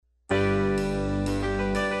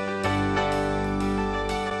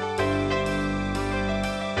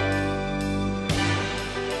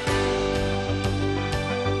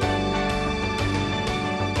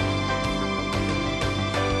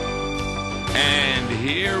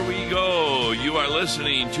here we go. You are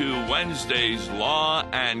listening to Wednesday's Law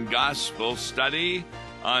and Gospel Study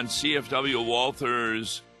on CFW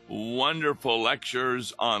Walther's wonderful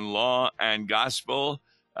lectures on law and gospel.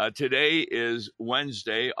 Today is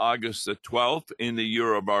Wednesday, August the 12th, in the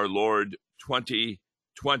year of our Lord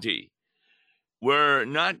 2020. We're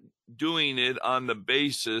not doing it on the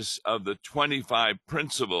basis of the 25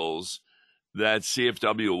 principles that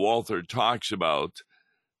CFW Walther talks about,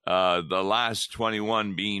 the last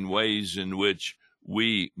 21 being ways in which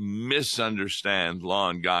we misunderstand law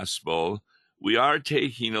and gospel. We are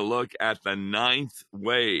taking a look at the ninth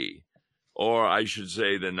way, or I should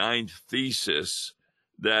say the ninth thesis,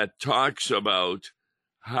 that talks about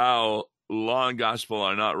how law and gospel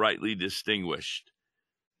are not rightly distinguished.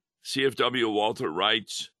 CFW Walther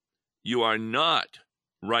writes, "You are not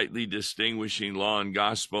rightly distinguishing law and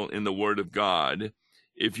gospel in the Word of God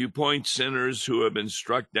if you point sinners who have been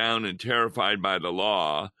struck down and terrified by the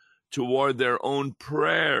law toward their own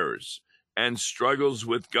prayers and struggles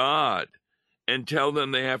with God, and tell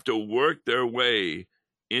them they have to work their way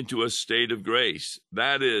into a state of grace.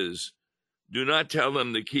 That is, do not tell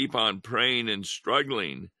them to keep on praying and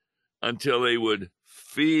struggling until they would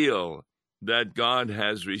feel that God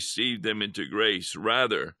has received them into grace.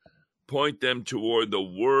 Rather, point them toward the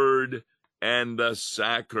Word and the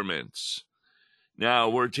sacraments." Now,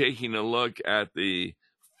 we're taking a look at the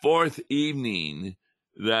fourth evening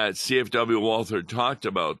that CFW Walther talked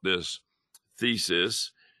about this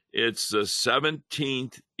thesis. It's the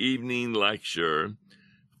 17th evening lecture,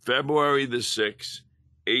 February the 6th,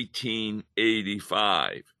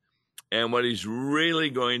 1885. And what he's really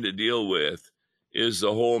going to deal with is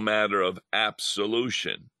the whole matter of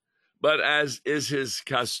absolution. But as is his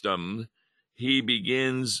custom, he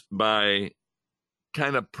begins by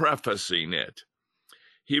kind of prefacing it.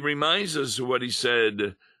 He reminds us of what he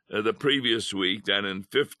said the previous week, that in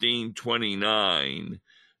 1529,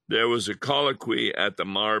 there was a colloquy at the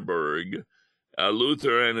Marburg,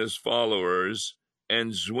 Luther and his followers,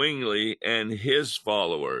 and Zwingli and his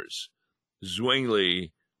followers.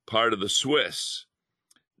 Zwingli, part of the Swiss.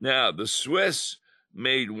 Now, the Swiss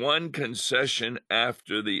made one concession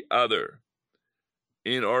after the other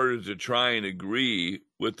in order to try and agree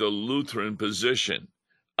with the Lutheran position,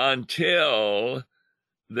 until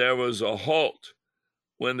there was a halt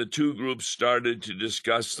when the two groups started to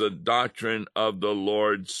discuss the doctrine of the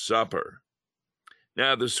Lord's Supper.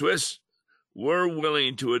 Now, the Swiss were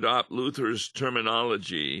willing to adopt Luther's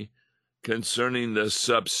terminology concerning the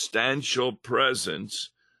substantial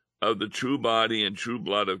presence of the true body and true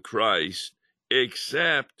blood of Christ,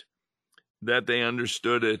 except that they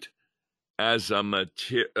understood it as a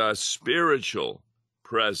spiritual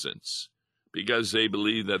presence, because they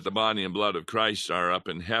believe that the body and blood of Christ are up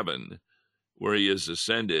in heaven, where he is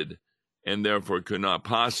ascended, and therefore could not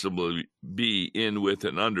possibly be in, with,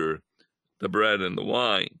 and under the bread and the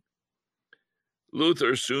wine.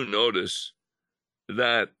 Luther soon noticed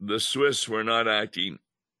that the Swiss were not acting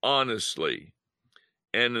honestly,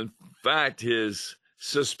 and in fact, his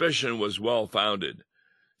suspicion was well-founded.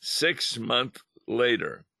 6 months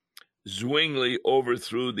later, Zwingli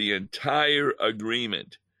overthrew the entire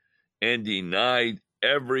agreement and denied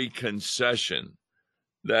every concession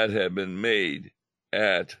that had been made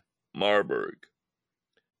at Marburg.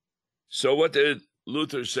 So what did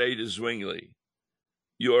Luther say to Zwingli?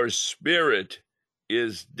 "Your spirit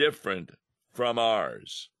is different from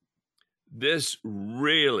ours." This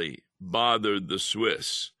really bothered the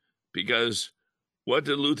Swiss, because what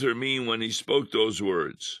did Luther mean when he spoke those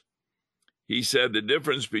words? He said, the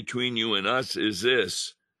difference between you and us is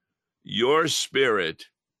this: your spirit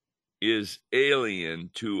is alien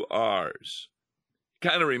to ours.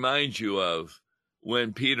 Kind of reminds you of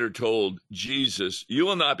when Peter told Jesus, "You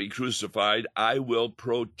will not be crucified, I will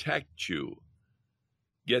protect you.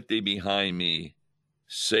 Get thee behind me,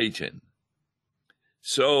 Satan."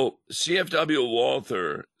 So CFW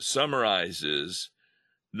Walther summarizes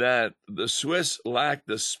that the Swiss lack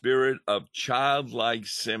the spirit of childlike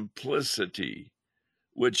simplicity,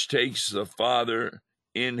 which takes the Father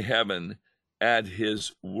in heaven at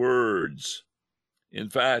his words. In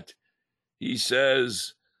fact, he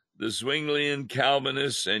says the Zwinglian,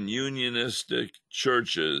 Calvinist, and Unionistic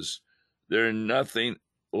churches, they're nothing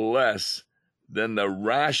less than the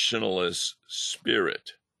rationalist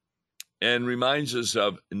spirit, and reminds us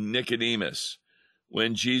of Nicodemus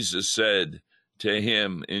when Jesus said to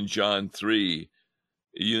him in John 3,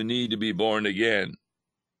 "You need to be born again."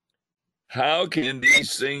 "How can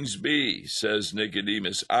these things be?" says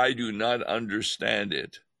Nicodemus. "I do not understand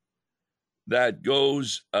it." That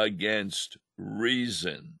goes against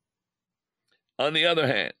reason. On the other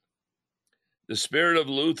hand, The spirit of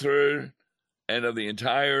Luther and of the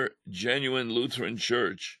entire genuine Lutheran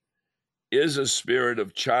Church is a spirit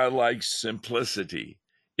of childlike simplicity.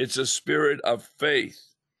 It's a spirit of faith,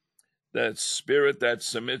 that spirit that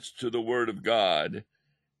submits to the Word of God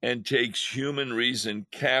and takes human reason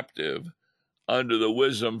captive under the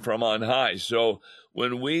wisdom from on high. So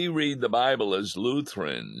when we read the Bible as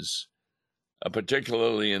Lutherans,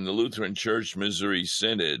 particularly in the Lutheran Church Missouri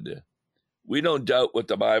Synod, we don't doubt what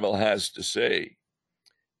the Bible has to say.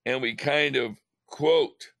 And we kind of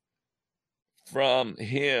quote from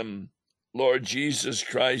him, Lord Jesus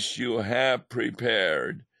Christ, you have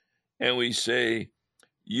prepared. And we say,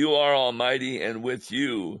 you are almighty, and with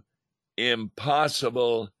you,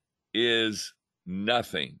 impossible is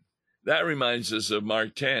nothing. That reminds us of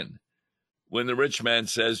Mark 10, when the rich man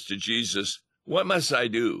says to Jesus, what must I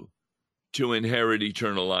do to inherit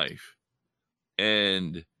eternal life?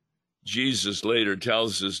 And Jesus later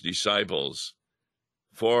tells his disciples,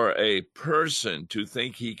 for a person to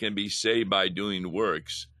think he can be saved by doing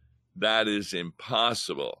works, that is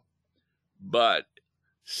impossible. But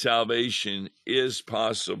salvation is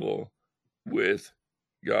possible with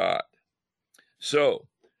God. So,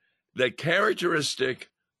 the characteristic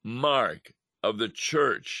mark of the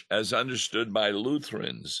church, as understood by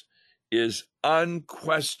Lutherans, is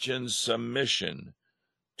unquestioned submission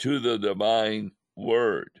to the divine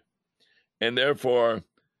word. And therefore,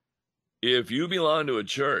 if you belong to a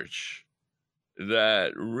church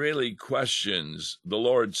that really questions the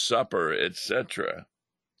Lord's Supper, etc.,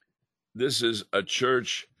 this is a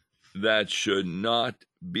church that should not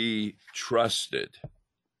be trusted.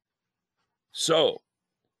 So,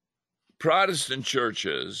 Protestant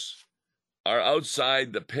churches are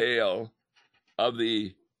outside the pale of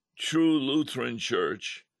the true Lutheran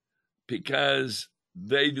Church because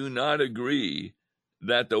they do not agree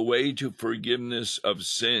that the way to forgiveness of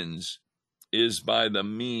sins is by the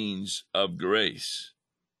means of grace.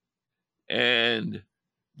 And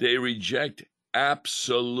they reject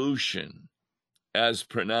absolution as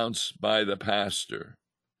pronounced by the pastor.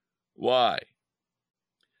 Why?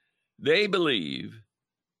 They believe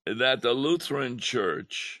that the Lutheran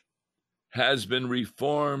Church has been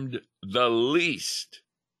reformed the least.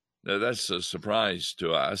 Now, that's a surprise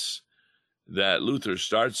to us that Luther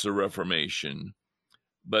starts the Reformation,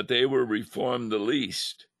 but they were reformed the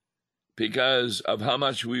least because of how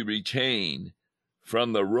much we retain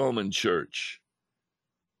from the Roman Church.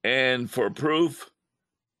 And for proof,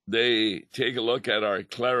 they take a look at our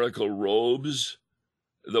clerical robes,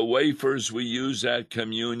 the wafers we use at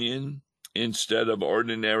communion instead of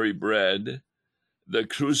ordinary bread, the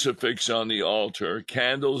crucifix on the altar,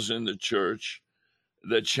 candles in the church,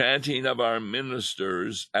 the chanting of our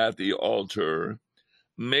ministers at the altar,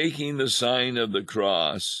 making the sign of the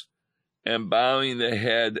cross, and bowing the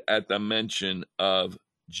head at the mention of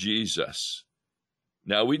Jesus.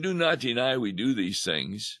 Now, we do not deny we do these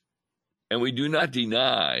things, and we do not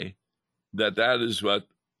deny that that is what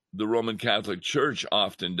the Roman Catholic Church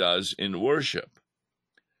often does in worship.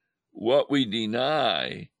 What we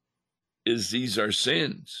deny is these are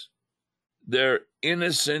sins. They're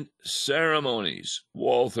innocent ceremonies,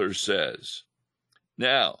 Walther says.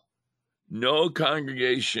 Now, no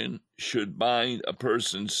congregation should bind a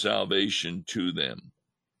person's salvation to them,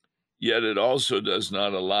 yet it also does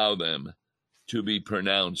not allow them to be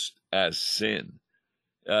pronounced as sin.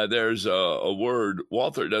 There's a word,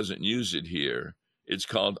 Walther doesn't use it here. It's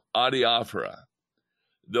called adiaphora.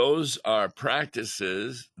 Those are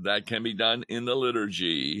practices that can be done in the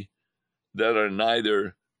liturgy that are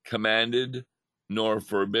neither commanded nor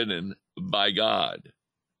forbidden by God.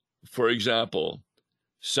 For example,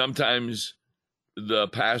 sometimes the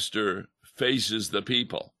pastor faces the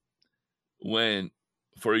people when,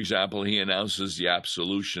 for example, he announces the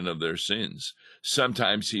absolution of their sins.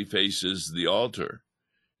 Sometimes he faces the altar,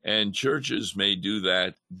 and churches may do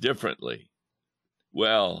that differently.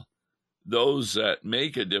 Well, those that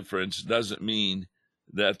make a difference doesn't mean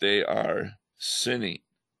that they are sinning.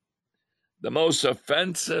 The most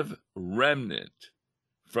offensive remnant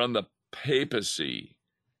from the papacy,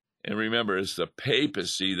 and remember, it's the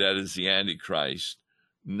papacy that is the Antichrist,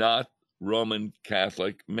 not Roman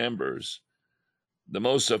Catholic members. The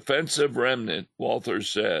most offensive remnant, Walther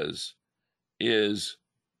says, is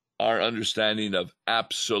our understanding of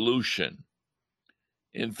absolution.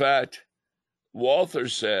 In fact, Walther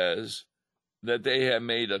says that they have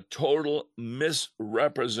made a total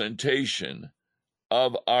misrepresentation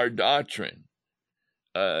of our doctrine.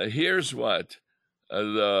 Here's what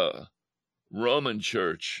the Roman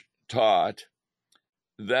Church taught,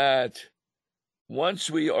 that once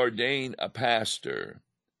we ordain a pastor,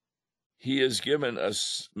 he is given a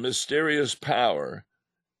mysterious power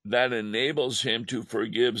that enables him to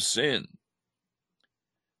forgive sin.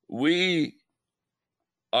 We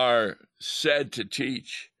are said to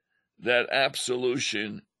teach that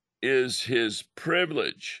absolution is his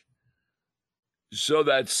privilege, so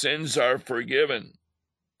that sins are forgiven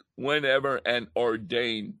whenever an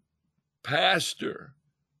ordained pastor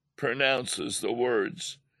pronounces the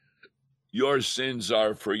words, "Your sins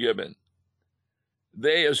are forgiven."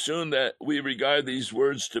 They assume that we regard these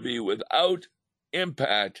words to be without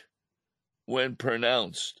impact when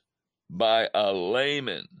pronounced by a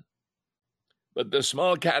layman. But the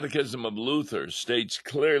Small Catechism of Luther states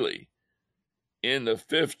clearly in the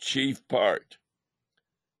fifth chief part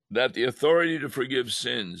that the authority to forgive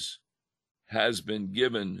sins has been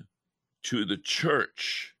given to the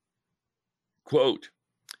church. Quote,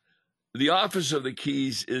 "The office of the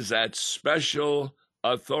keys is that special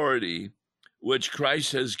authority which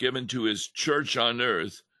Christ has given to his church on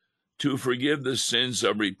earth to forgive the sins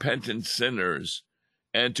of repentant sinners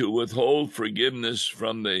and to withhold forgiveness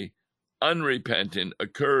from the unrepentant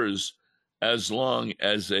occurs as long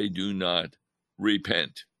as they do not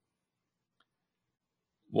repent."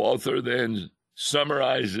 Walther then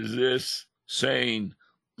summarizes this, saying,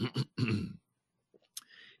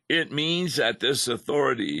 "It means that this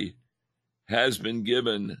authority has been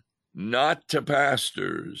given not to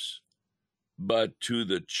pastors, but to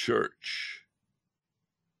the church."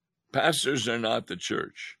 Pastors are not the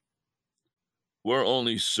church. We're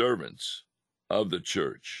only servants of the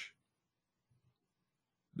church.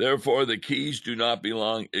 Therefore, the keys do not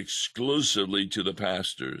belong exclusively to the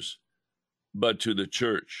pastors, but to the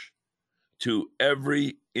church, to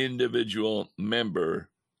every individual member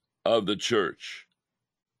of the church.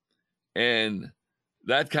 And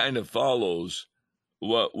that kind of follows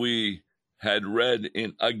what we had read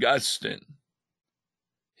in Augustine.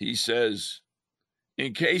 He says,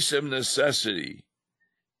 "In case of necessity,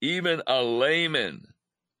 even a layman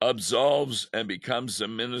absolves and becomes the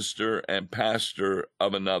minister and pastor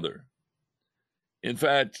of another." In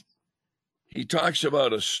fact, he talks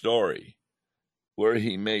about a story where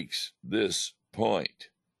he makes this point.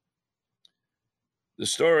 The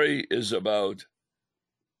story is about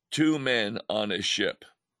two men on a ship,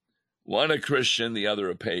 one a Christian, the other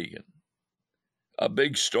a pagan. A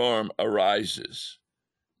big storm arises.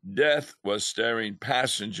 Death was staring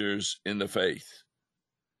passengers in the face,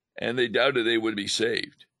 and they doubted they would be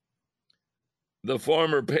saved. The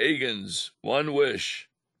former pagan's one wish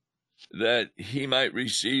that he might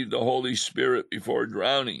receive the Holy Spirit before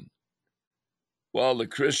drowning, while the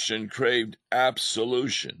Christian craved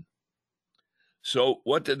absolution. So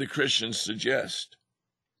what did the Christian suggest?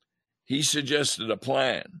 He suggested a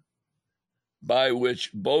plan by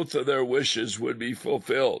which both of their wishes would be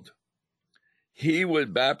fulfilled. He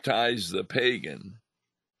would baptize the pagan,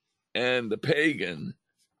 and the pagan,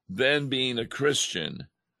 then being a Christian,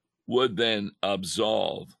 would then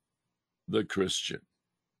absolve the Christian.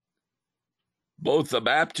 Both the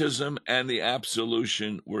baptism and the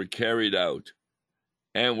absolution were carried out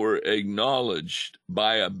and were acknowledged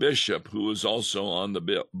by a bishop who was also on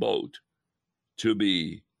the boat to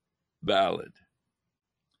be valid.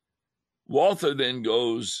 Walther then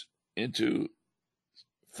goes into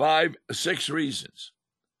 6 reasons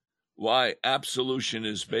why absolution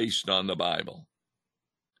is based on the Bible.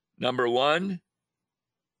 Number 1,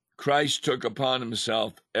 Christ took upon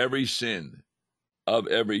himself every sin of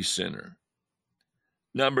every sinner.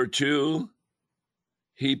 Number 2,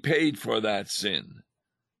 he paid for that sin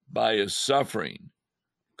by his suffering,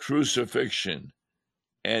 crucifixion,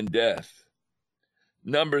 and death.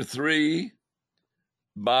 Number 3,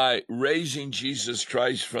 by raising Jesus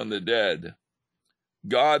Christ from the dead,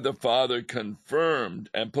 God the Father confirmed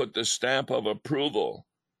and put the stamp of approval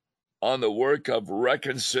on the work of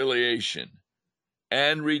reconciliation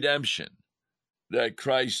and redemption that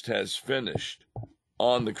Christ has finished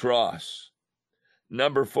on the cross.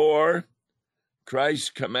 Number 4,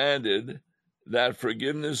 Christ commanded that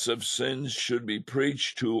forgiveness of sins should be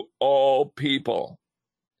preached to all people.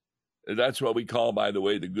 That's what we call, by the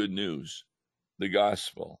way, the good news, the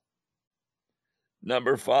gospel.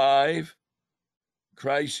 Number 5,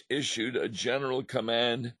 Christ issued a general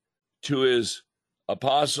command to his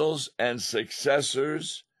apostles and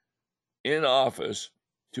successors in office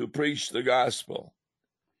to preach the gospel.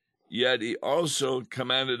 Yet he also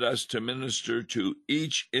commanded us to minister to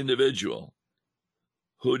each individual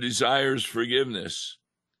who desires forgiveness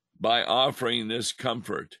by offering this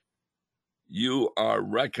comfort: you are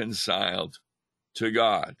reconciled to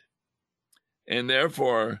God. And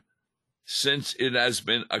therefore, since it has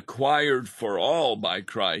been acquired for all by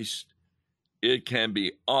Christ, it can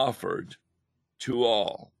be offered to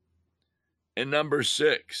all. And number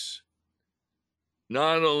 6,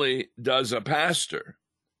 not only does a pastor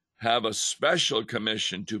have a special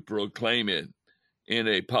commission to proclaim it in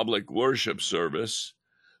a public worship service,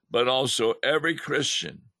 but also every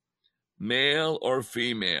Christian, male or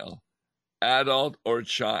female, adult or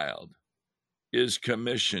child, is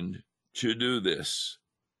commissioned to do this.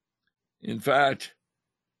 In fact,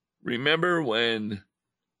 remember when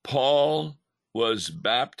Paul was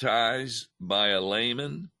baptized by a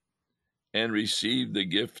layman and received the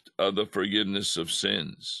gift of the forgiveness of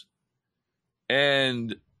sins?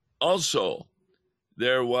 And also,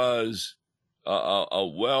 there was a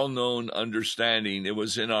well-known understanding. It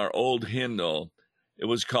was in our old hymnal. It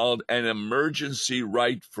was called an emergency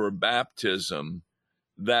rite for baptism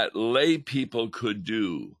that lay people could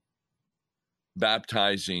do,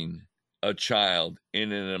 baptizing a child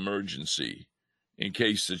in an emergency in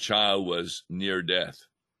case the child was near death.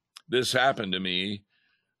 This happened to me.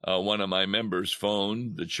 One of my members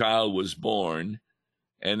phoned. The child was born,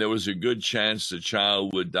 and there was a good chance the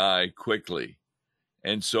child would die quickly.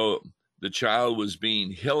 And so the child was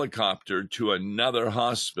being helicoptered to another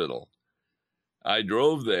hospital. I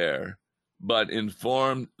drove there, but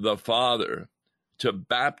informed the father to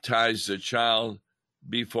baptize the child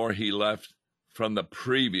before he left from the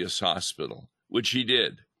previous hospital, which he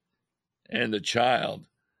did. And the child,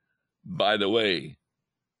 by the way,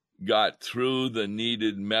 got through the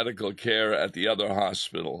needed medical care at the other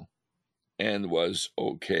hospital and was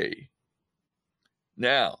okay.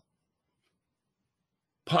 Now,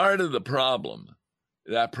 part of the problem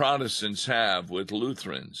that Protestants have with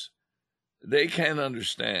Lutherans, they can't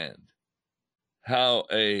understand how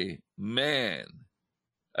a man,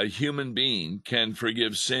 a human being, can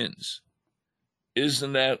forgive sins.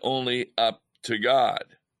 Isn't that only up to God?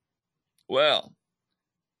 Well,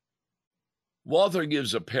 Walther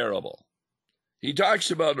gives a parable. He talks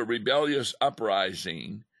about a rebellious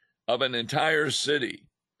uprising of an entire city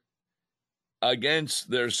against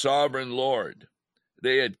their sovereign Lord.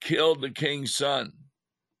 They had killed the king's son,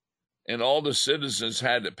 and all the citizens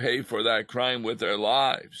had to pay for that crime with their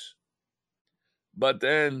lives. But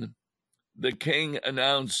then the king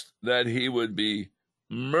announced that he would be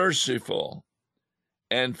merciful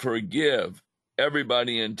and forgive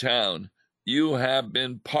everybody in town. You have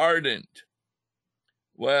been pardoned.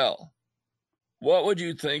 Well, what would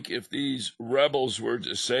you think if these rebels were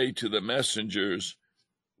to say to the messengers,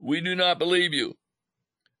 "We do not believe you.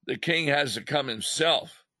 The king has to come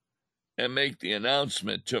himself and make the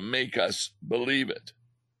announcement to make us believe it"?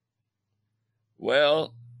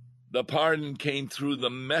 Well, the pardon came through the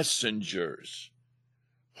messengers.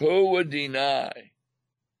 Who would deny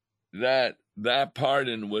that that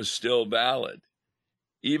pardon was still valid,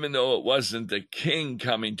 even though it wasn't the king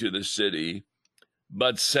coming to the city,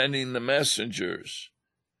 but sending the messengers?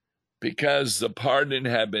 Because the pardon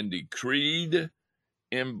had been decreed,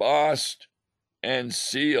 embossed, and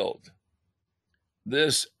sealed.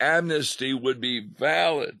 This amnesty would be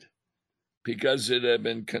valid because it had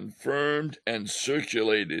been confirmed and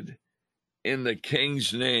circulated in the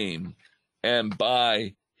king's name and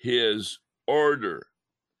by his order.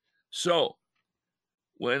 So,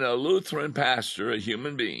 when a Lutheran pastor, a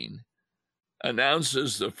human being,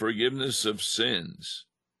 announces the forgiveness of sins,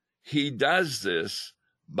 he does this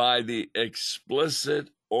by the explicit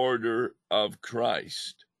order of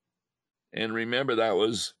Christ. And remember, that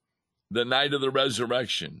was the night of the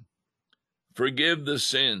resurrection. Forgive the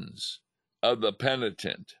sins of the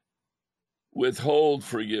penitent. Withhold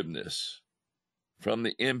forgiveness from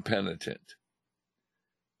the impenitent.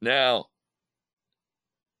 Now,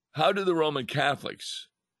 how do the Roman Catholics,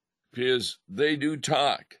 because they do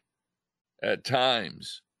talk at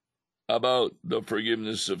times about the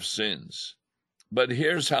forgiveness of sins, but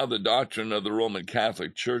here's how the doctrine of the Roman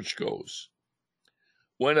Catholic Church goes.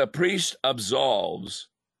 When a priest absolves,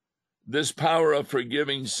 this power of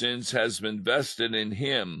forgiving sins has been vested in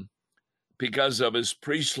him because of his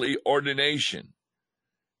priestly ordination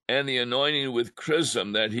and the anointing with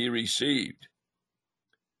chrism that he received.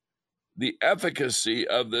 The efficacy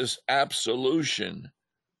of this absolution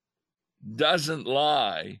doesn't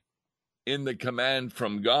lie in the command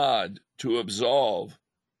from God to absolve,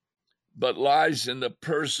 but lies in the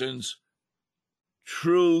person's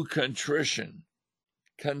true contrition,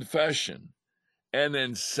 confession, and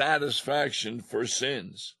in satisfaction for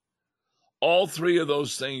sins. All three of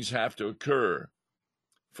those things have to occur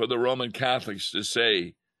for the Roman Catholics to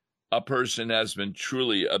say a person has been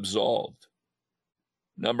truly absolved.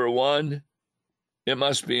 Number one, it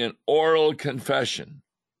must be an oral confession.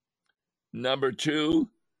 Number two,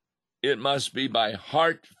 it must be by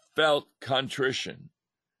heartfelt contrition.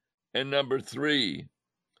 And number 3,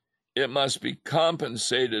 it must be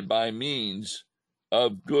compensated by means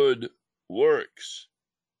of good works.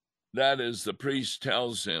 That is, the priest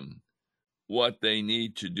tells him what they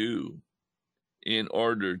need to do in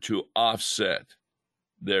order to offset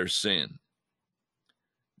their sin.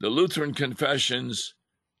 The Lutheran confessions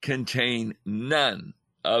contain none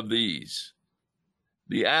of these.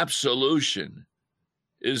 The absolution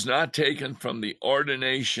is not taken from the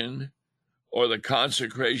ordination or the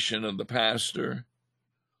consecration of the pastor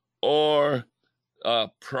or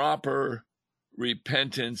proper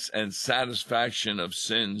repentance and satisfaction of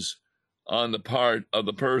sins on the part of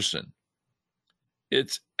the person.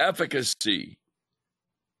 Its efficacy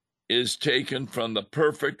is taken from the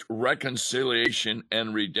perfect reconciliation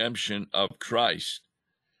and redemption of Christ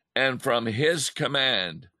and from his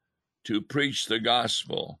command to preach the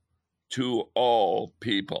gospel to all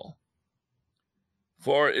people.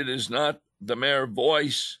 For it is not the mere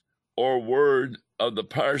voice or word of the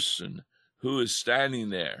person who is standing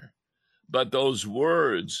there, but those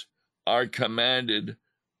words are commanded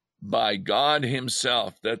by God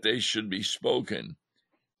himself that they should be spoken,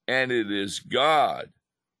 and it is God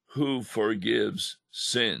who forgives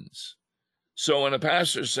sins. So when a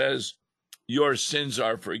pastor says, your sins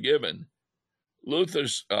are forgiven,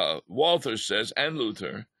 Walther says, and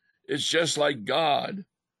Luther, it's just like God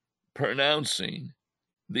pronouncing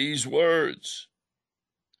these words.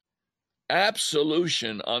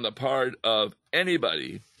 Absolution on the part of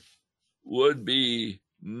anybody would be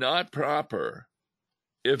not proper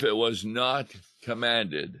if it was not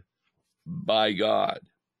commanded by God.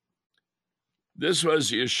 This was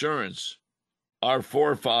the assurance our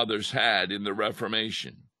forefathers had in the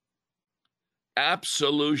Reformation.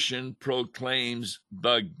 Absolution proclaims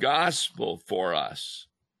the gospel for us.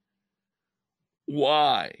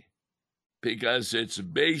 Why? Because it's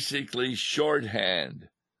basically shorthand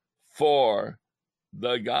for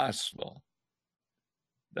the gospel.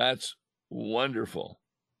 That's wonderful.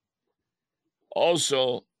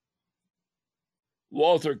 Also,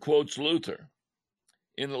 Walther quotes Luther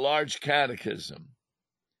in the Large Catechism.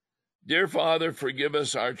 Dear Father, forgive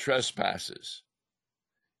us our trespasses.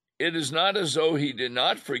 It is not as though he did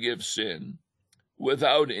not forgive sin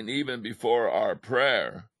without and even before our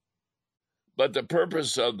prayer, but the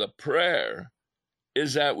purpose of the prayer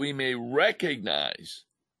is that we may recognize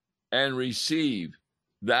and receive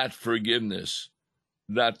that forgiveness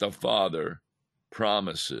that the Father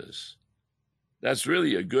promises. That's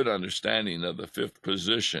really a good understanding of the fifth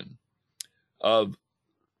position of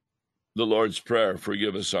the Lord's Prayer,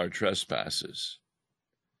 forgive us our trespasses.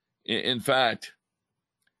 In fact,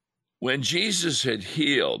 when Jesus had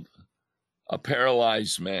healed a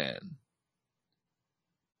paralyzed man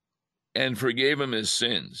and forgave him his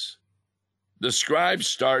sins, the scribes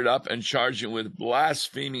started up and charged him with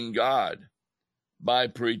blaspheming God by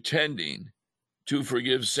pretending to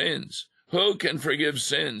forgive sins. Who can forgive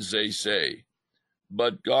sins, they say,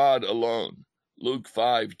 but God alone. Luke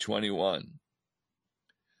 5:21.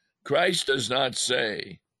 Christ does not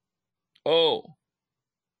say, oh,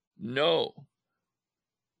 no,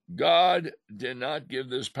 God did not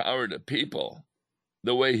give this power to people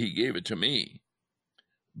the way he gave it to me,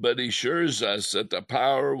 but he assures us that the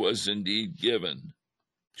power was indeed given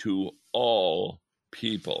to all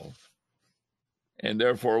people. And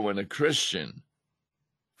therefore, when a Christian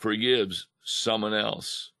forgives someone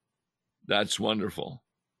else, that's wonderful.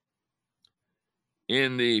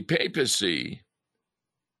 In the papacy,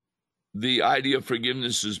 the idea of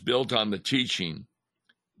forgiveness is built on the teaching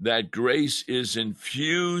that grace is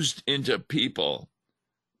infused into people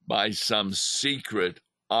by some secret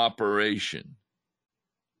operation.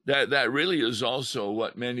 That really is also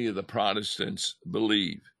what many of the Protestants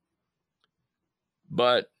believe.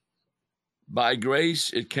 But by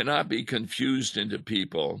grace, it cannot be confused into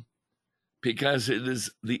people because it is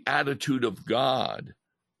the attitude of God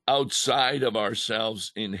outside of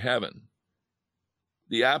ourselves in heaven.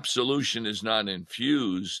 The absolution is not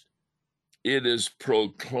infused, it is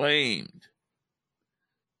proclaimed.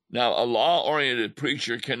 Now, a law-oriented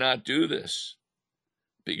preacher cannot do this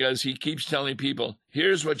because he keeps telling people,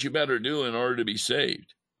 here's what you better do in order to be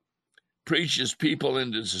saved. Preaches people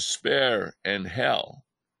into despair and hell,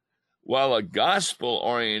 while a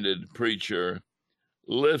gospel-oriented preacher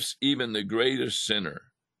lifts even the greatest sinner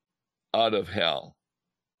out of hell.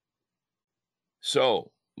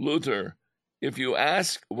 So, Luther, if you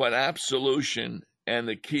ask what absolution and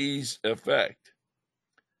the keys effect,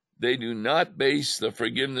 they do not base the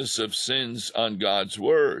forgiveness of sins on God's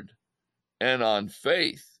word and on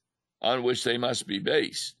faith on which they must be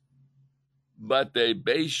based, but they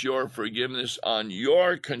base your forgiveness on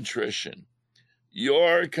your contrition,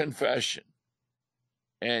 your confession,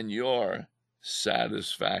 and your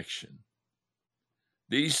satisfaction.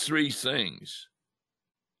 These three things.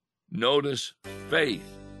 Notice faith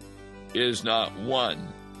is not one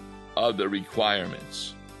of the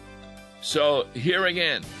requirements. So here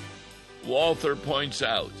again, Walther points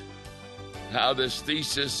out how this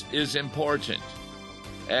thesis is important,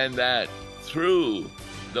 and that through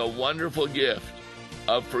the wonderful gift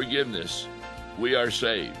of forgiveness, we are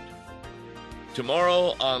saved.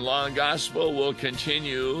 Tomorrow on Law and Gospel, we'll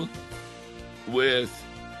continue with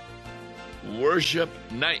worship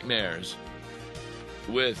nightmares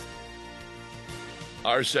with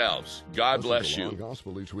ourselves. God bless you. Law and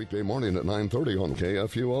Gospel each weekday morning at 9:30 on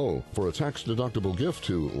KFUO. For a tax-deductible gift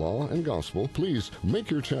to Law and Gospel, please make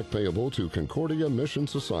your check payable to Concordia Mission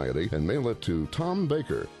Society and mail it to Tom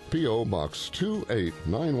Baker, P.O. Box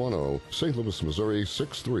 28910, St. Louis, Missouri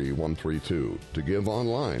 63132. To give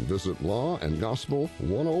online, visit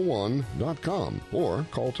lawandgospel101.com or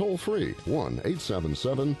call toll-free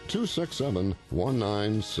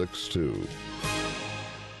 1-877-267-1962.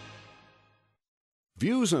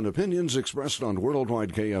 Views and opinions expressed on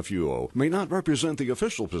Worldwide KFUO may not represent the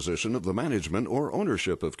official position of the management or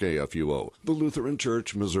ownership of KFUO, the Lutheran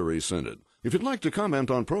Church Missouri Synod. If you'd like to comment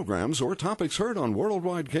on programs or topics heard on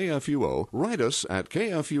Worldwide KFUO, write us at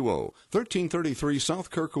KFUO, 1333 South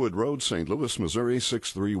Kirkwood Road, St. Louis, Missouri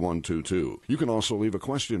 63122. You can also leave a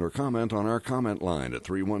question or comment on our comment line at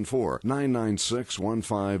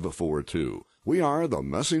 314-996-1542. We are the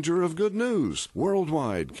messenger of good news,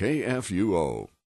 Worldwide KFUO.